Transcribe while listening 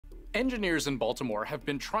Engineers in Baltimore have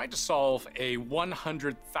been trying to solve a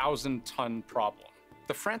 100,000-ton problem.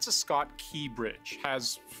 The Francis Scott Key Bridge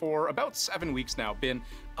has, for about 7 weeks now, been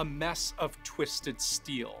a mess of twisted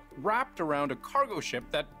steel, wrapped around a cargo ship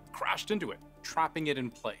that crashed into it, trapping it in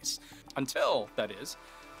place. Until, that is,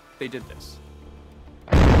 they did this.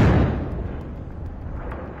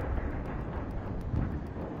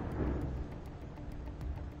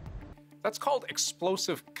 That's called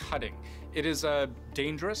explosive cutting. It is a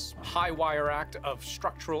dangerous, high-wire act of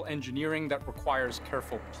structural engineering that requires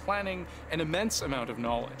careful planning, an immense amount of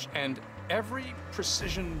knowledge, and every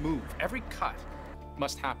precision move, every cut,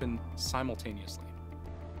 must happen simultaneously.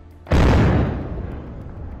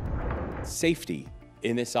 Safety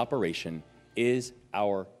in this operation is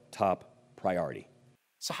our top priority.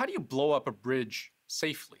 So how do you blow up a bridge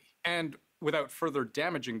safely and without further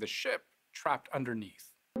damaging the ship trapped underneath?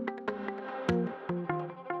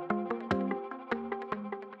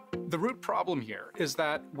 The root problem here is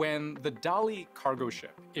that when the Dali cargo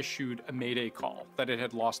ship issued a mayday call that it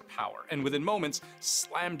had lost power and within moments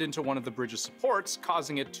slammed into one of the bridge's supports,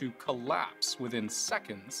 causing it to collapse within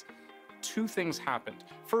seconds, two things happened.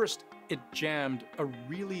 First, it jammed a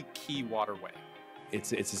really key waterway.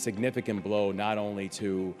 It's a significant blow not only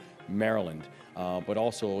to Maryland, but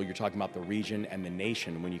also you're talking about the region and the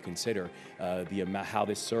nation when you consider how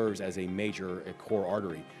this serves as a major core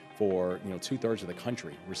artery for 2/3 of the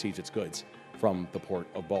country receives its goods from the port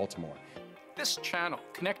of Baltimore. This channel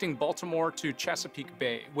connecting Baltimore to Chesapeake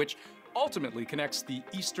Bay, which ultimately connects the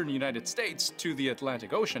eastern United States to the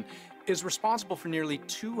Atlantic Ocean, is responsible for nearly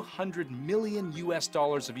 $200 million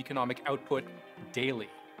of economic output daily,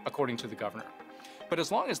 according to the governor. But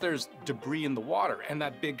as long as there's debris in the water and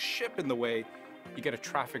that big ship in the way, you get a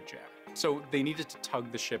traffic jam. So they needed to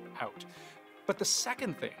tug the ship out. But the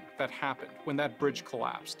second thing that happened when that bridge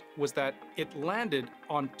collapsed was that it landed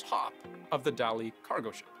on top of the Dali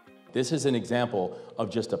cargo ship. This is an example of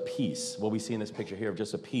just a piece, what we see in this picture here, of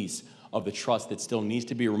just a piece of the truss that still needs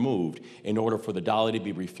to be removed in order for the Dali to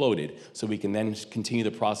be refloated so we can then continue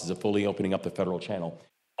the process of fully opening up the federal channel.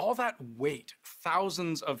 All that weight,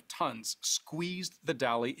 thousands of tons, squeezed the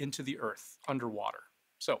Dali into the earth underwater.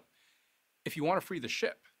 So, if you want to free the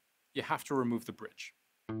ship, you have to remove the bridge.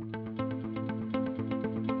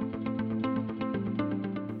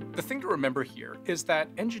 The thing to remember here is that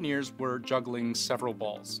engineers were juggling several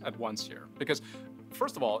balls at once here, because,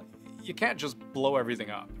 first of all, you can't just blow everything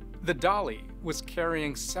up. The Dali was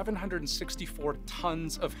carrying 764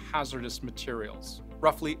 tons of hazardous materials.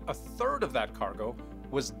 Roughly a third of that cargo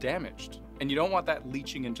was damaged, and you don't want that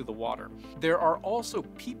leaching into the water. There are also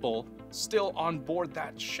people still on board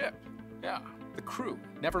that ship. Yeah, the crew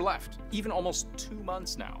never left, even almost 2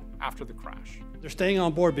 months now after the crash. They're staying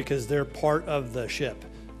on board because they're part of the ship.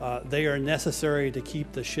 They are necessary to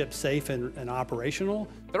keep the ship safe and operational.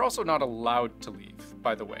 They're also not allowed to leave,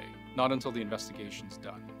 by the way, not until the investigation's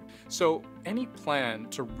done. So any plan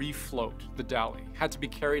to refloat the Dali had to be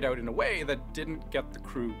carried out in a way that didn't get the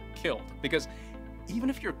crew killed. Because even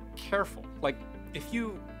if you're careful, like if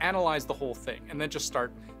you analyze the whole thing and then just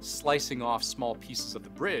start slicing off small pieces of the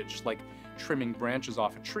bridge, like trimming branches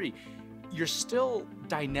off a tree, you're still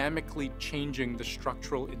dynamically changing the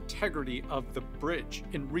structural integrity of the bridge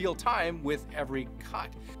in real time with every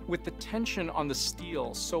cut. With the tension on the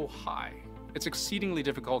steel so high, it's exceedingly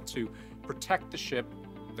difficult to protect the ship,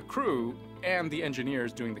 the crew, and the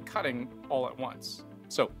engineers doing the cutting all at once.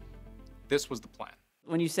 So this was the plan.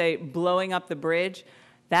 When you say blowing up the bridge,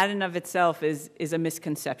 that in of itself is a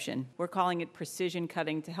misconception. We're calling it precision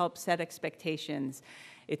cutting to help set expectations.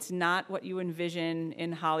 It's not what you envision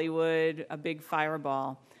in Hollywood, a big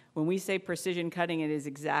fireball. When we say precision cutting, it is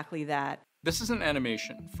exactly that. This is an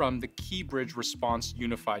animation from the Key Bridge Response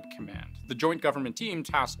Unified Command, the joint government team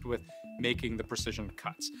tasked with making the precision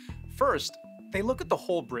cuts. First, they look at the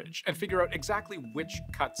whole bridge and figure out exactly which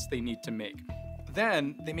cuts they need to make.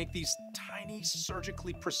 Then they make these tiny,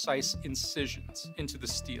 surgically precise incisions into the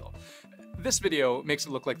steel. This video makes it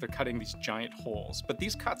look like they're cutting these giant holes, but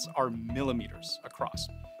these cuts are millimeters across.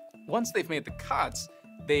 Once they've made the cuts,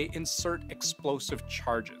 they insert explosive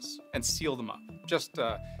charges and seal them up, just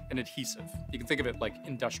an adhesive. You can think of it like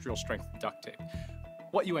industrial strength duct tape.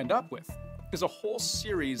 What you end up with is a whole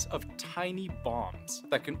series of tiny bombs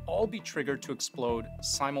that can all be triggered to explode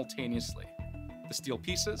simultaneously. The steel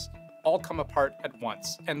pieces all come apart at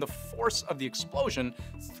once, and the force of the explosion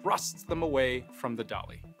thrusts them away from the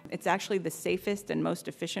Dali. It's actually the safest and most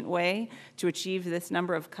efficient way to achieve this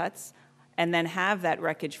number of cuts and then have that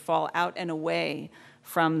wreckage fall out and away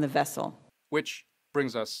from the vessel. Which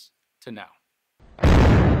brings us to now.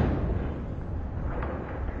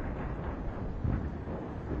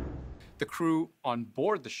 The crew on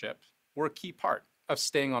board the ship were a key part of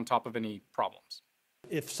staying on top of any problems.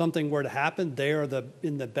 If something were to happen, they are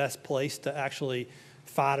in the best place to actually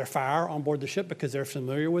fight a fire on board the ship because they're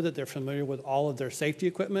familiar with it. They're familiar with all of their safety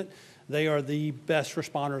equipment. They are the best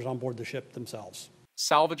responders on board the ship themselves.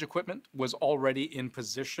 Salvage equipment was already in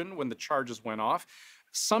position when the charges went off.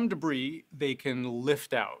 Some debris they can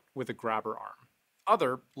lift out with a grabber arm.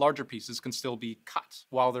 Other, larger pieces can still be cut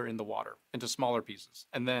while they're in the water into smaller pieces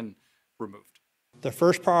and then removed. The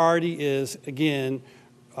first priority is, again,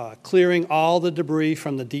 clearing all the debris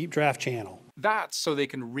from the deep draft channel. That's so they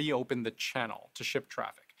can reopen the channel to ship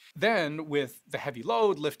traffic. Then, with the heavy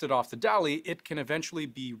load lifted off the dally, it can eventually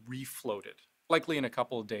be refloated, likely in a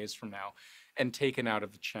couple of days from now, and taken out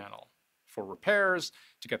of the channel for repairs,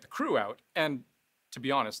 to get the crew out, and, to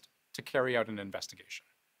be honest, to carry out an investigation.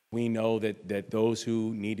 We know that those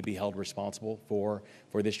who need to be held responsible for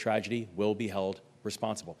this tragedy will be held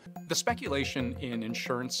responsible. The speculation in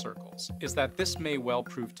insurance circles is that this may well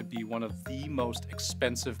prove to be one of the most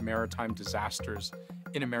expensive maritime disasters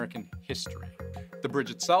in American history. The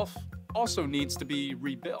bridge itself also needs to be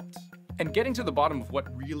rebuilt. And getting to the bottom of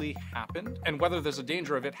what really happened and whether there's a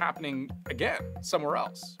danger of it happening again somewhere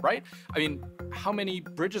else, right? I mean, how many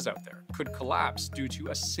bridges out there could collapse due to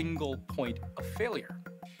a single point of failure?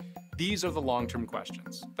 These are the long-term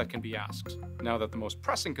questions that can be asked now that the most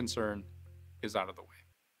pressing concern is out of the way.